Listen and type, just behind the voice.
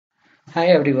Hi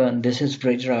everyone, this is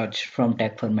Raj from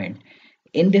TechFerment.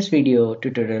 In this video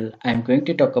tutorial, I'm going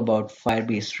to talk about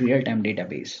Firebase Realtime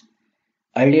Database.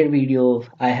 Earlier video,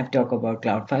 I have talked about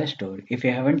Cloud Firestore. If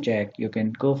you haven't checked, you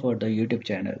can go for the YouTube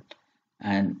channel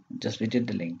and just visit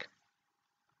the link.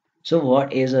 So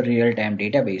what is a real-time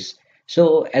database?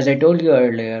 So as I told you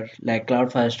earlier, like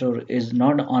Cloud Firestore is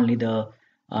not only the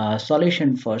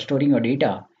solution for storing your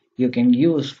data. You can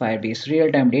use Firebase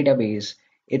real-time database.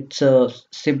 It's a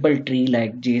simple tree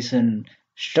like JSON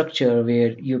structure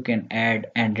where you can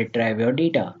add and retrieve your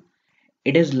data.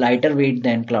 It is lighter weight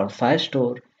than Cloud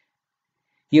Firestore.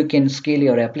 You can scale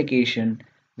your application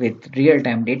with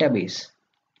real-time database.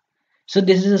 So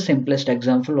this is the simplest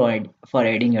example for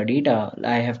adding your data.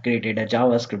 I have created a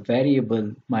JavaScript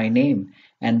variable, my name,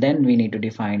 and then we need to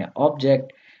define an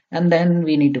object, and then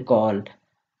we need to call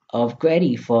a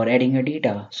query for adding a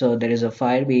data. So there is a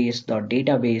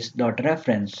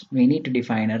firebase.database.reference. We need to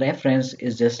define a reference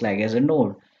is just like as a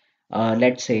node.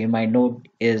 Let's say my node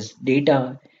is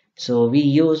data. So we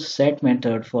use set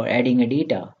method for adding a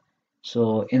data.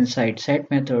 So inside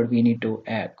set method, we need to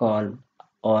call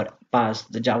or pass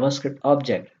the JavaScript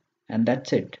object, and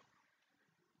that's it.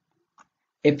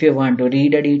 If you want to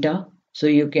read a data, so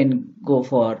you can go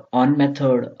for on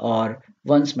method or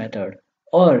once method,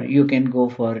 or you can go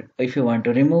for if you want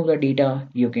to remove the data,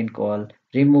 you can call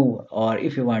remove, or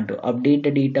if you want to update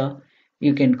the data,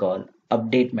 you can call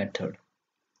update method.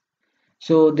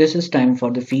 So this is time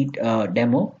for the feed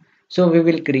demo. So we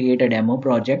will create a demo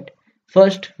project.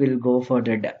 First, we'll go for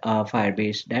the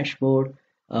Firebase dashboard.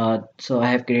 So I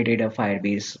have created a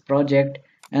Firebase project,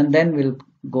 and then we'll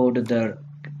go to the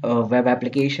web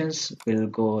applications. We'll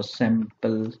go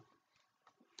sample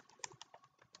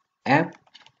app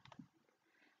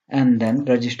and then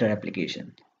register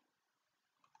application.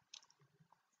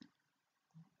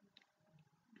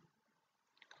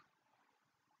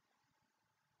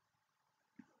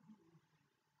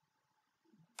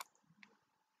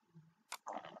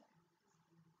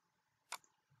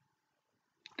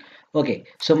 Okay,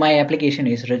 so my application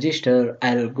is register.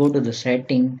 I'll go to the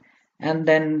setting and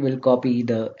then we'll copy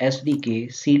the SDK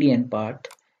CDN path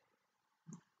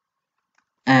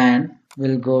and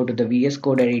we'll go to the VS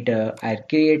Code editor. I'll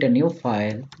create a new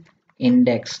file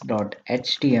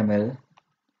index.html,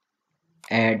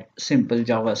 add simple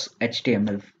Java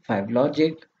HTML5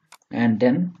 logic and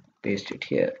then paste it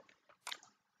here,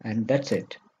 and that's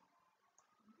it.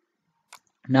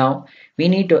 Now we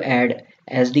need to add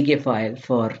SDK file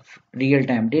for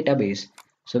real-time database.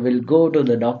 So we'll go to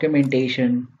the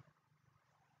documentation,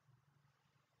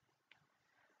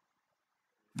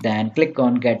 then click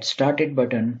on get started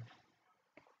button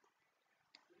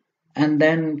and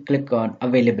then click on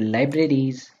available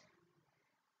libraries,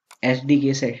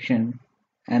 SDK section,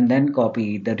 and then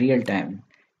copy the real-time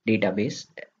database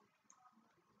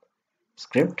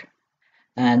script,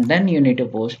 and then you need to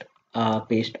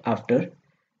paste after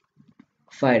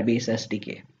Firebase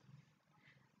SDK.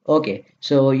 Okay,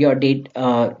 so your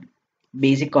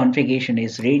basic configuration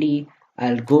is ready.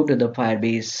 I'll go to the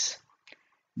Firebase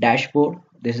dashboard.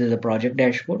 This is the project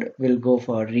dashboard. We'll go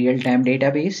for real-time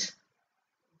database.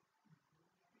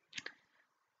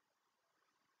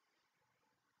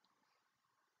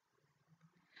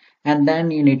 And then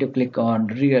you need to click on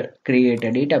create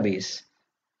a database.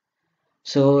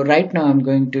 So right now I'm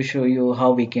going to show you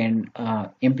how we can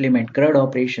implement CRUD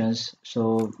operations.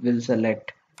 So we'll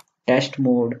select test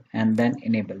mode and then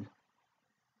enable.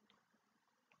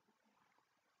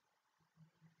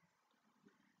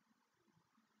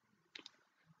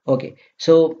 Okay,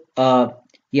 so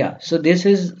yeah, so this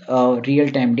is a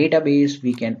real-time database.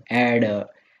 We can add a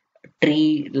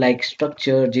tree like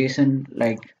structure JSON,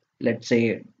 like let's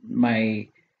say my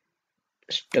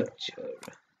structure.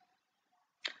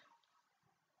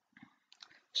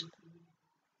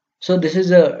 So this is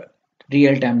a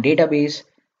real-time database.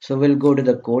 So we'll go to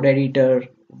the code editor.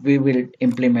 We will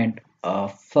implement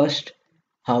first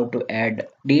how to add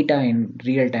data in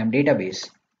real-time database.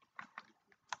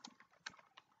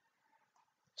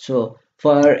 So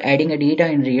for adding a data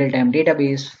in real-time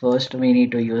database, first we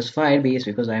need to use Firebase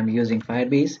because I'm using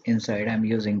Firebase. Inside I'm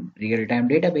using real-time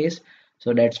database.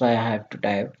 So that's why I have to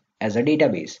type as a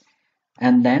database.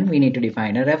 And then we need to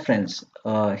define a reference.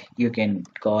 You can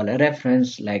call a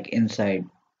reference like inside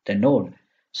the node.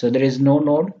 So there is no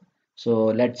node. So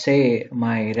let's say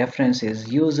my reference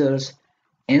is users.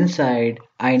 Inside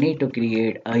I need to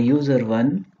create a user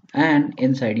one, and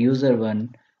inside user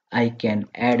one I can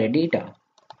add a data.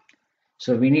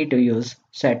 So we need to use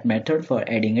set method for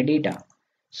adding a data.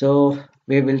 So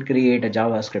we will create a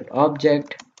JavaScript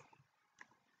object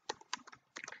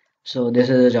So this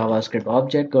is a JavaScript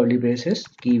object, curly braces,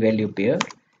 key value pair,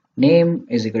 name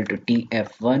is equal to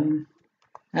tf1,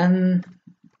 and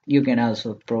you can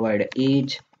also provide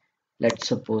age. Let's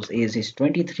suppose age is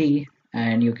 23,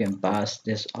 and you can pass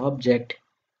this object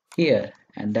here,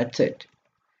 and that's it.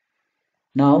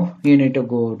 Now you need to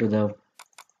go to the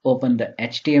open the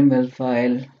HTML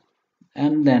file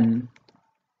and then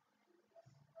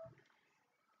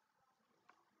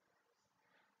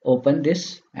open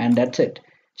this, and that's it.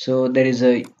 So there is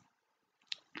a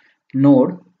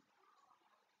node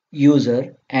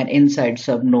user and inside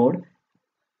subnode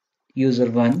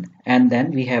user1, and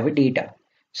then we have a data.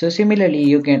 So similarly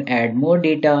you can add more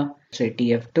data, say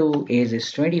tf2 age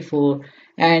is 24,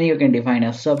 and you can define a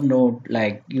subnode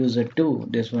like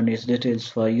user2. This is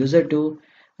for user2,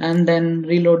 and then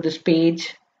reload this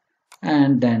page,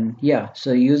 and then yeah,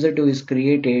 so user2 is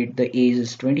created, the age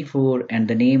is 24 and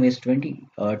the name is 20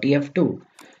 tf2.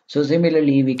 So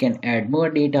similarly we can add more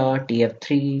data,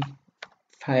 tf3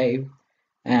 5,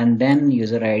 and then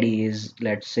user id is,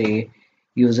 let's say,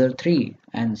 user3,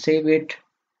 and save it,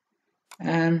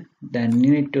 and then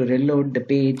you need to reload the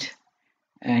page,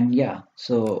 and yeah,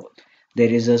 so there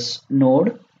is a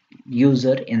node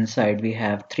user, inside we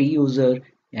have 3 user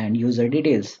and user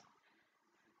details.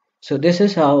 So this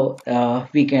is how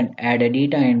we can add a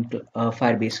data in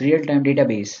Firebase real-time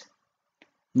database.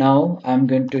 Now I'm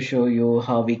going to show you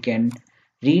how we can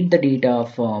read the data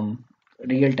from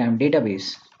real-time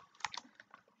database.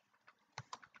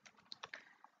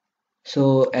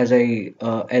 So as we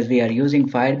are using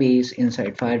Firebase,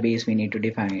 inside Firebase we need to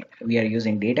define, we are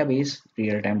using database,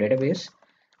 real-time database,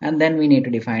 and then we need to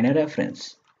define a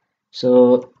reference.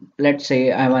 So let's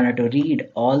say I wanted to read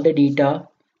all the data,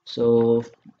 so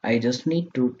I just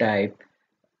need to type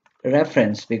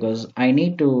reference because I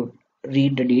need to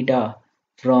read the data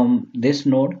from this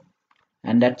node,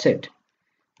 and that's it.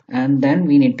 And then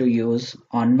we need to use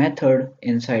on method.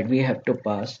 Inside we have to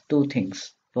pass two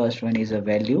things. First one is a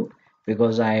value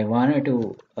because I wanted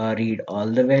to read all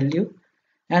the value,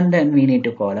 and then we need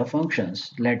to call a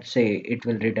functions. Let's say it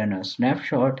will return a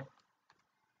snapshot,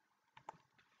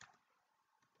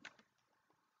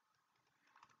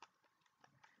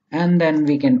 and then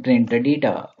we can print the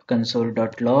data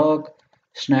console.log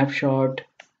snapshot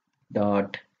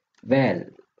dot val,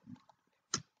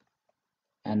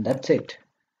 and that's it.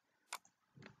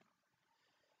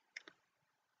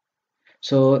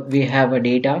 So we have a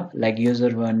data like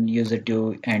user1,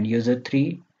 user2, and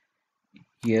user3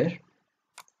 here.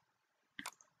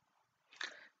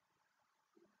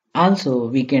 Also,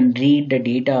 we can read the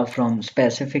data from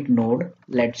specific node.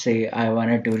 Let's say I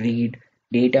wanted to read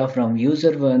data from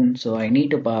user1, so I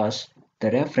need to pass the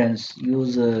reference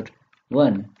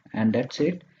user1, and that's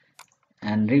it,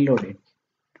 and reload it.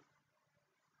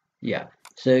 Yeah,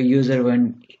 so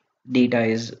user1 data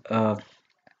is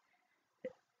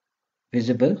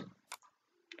visible.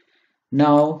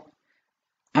 Now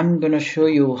I'm going to show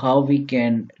you how we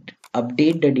can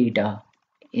update the data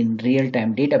in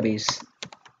real-time database.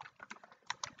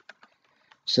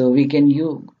 So we can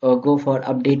go for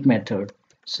update method.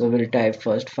 So we'll type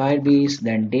first Firebase,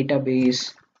 then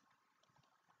database,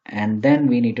 and then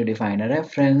we need to define a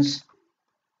reference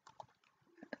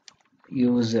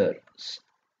users,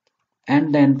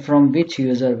 and then from which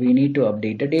user we need to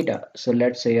update the data. So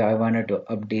let's say I wanted to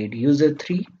update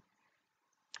user3,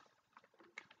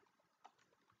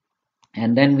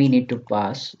 and then we need to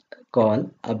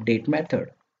call update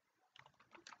method.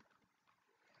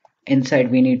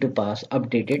 Inside we need to pass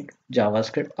updated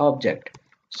JavaScript object.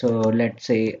 So let's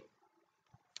say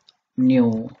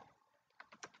new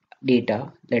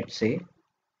data, let's say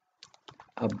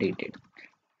updated.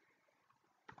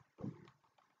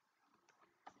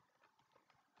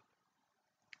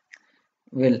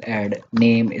 We'll add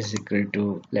name is equal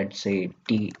to, let's say,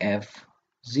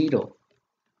 tf0,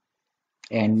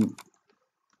 and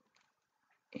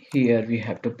here we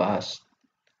have to pass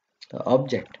the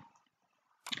object,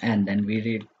 and then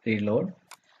we reload.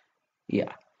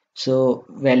 Yeah, so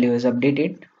value is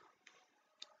updated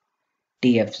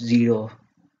tf0,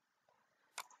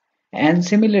 and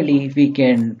similarly we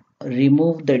can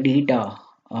remove the data,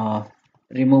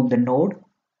 remove the node.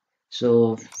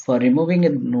 So for removing a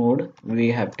node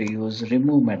we have to use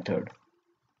remove method.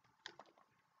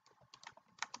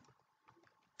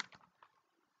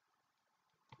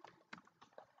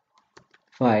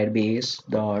 Firebase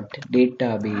dot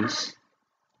database,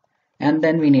 and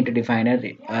then we need to define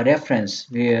a reference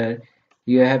where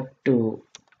you have to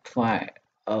find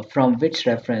from which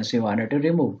reference you wanted to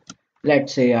remove.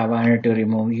 Let's say I wanted to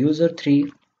remove user3,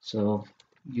 so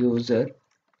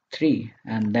user3,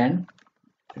 and then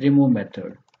remove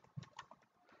method.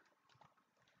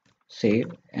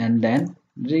 save, and then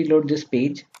reload this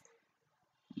page.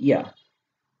 Yeah,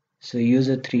 so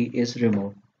user 3 is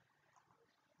removed.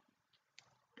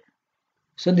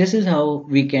 So this is how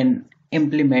we can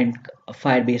implement a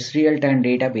Firebase real-time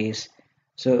database.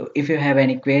 So if you have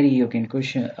any query, you can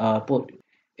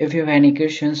if you have any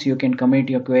questions, you can comment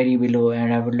your query below,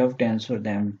 and I would love to answer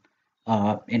them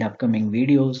in upcoming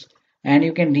videos. And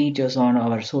you can reach us on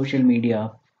our social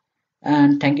media.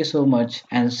 And thank you so much,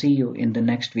 and see you in the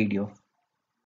next video.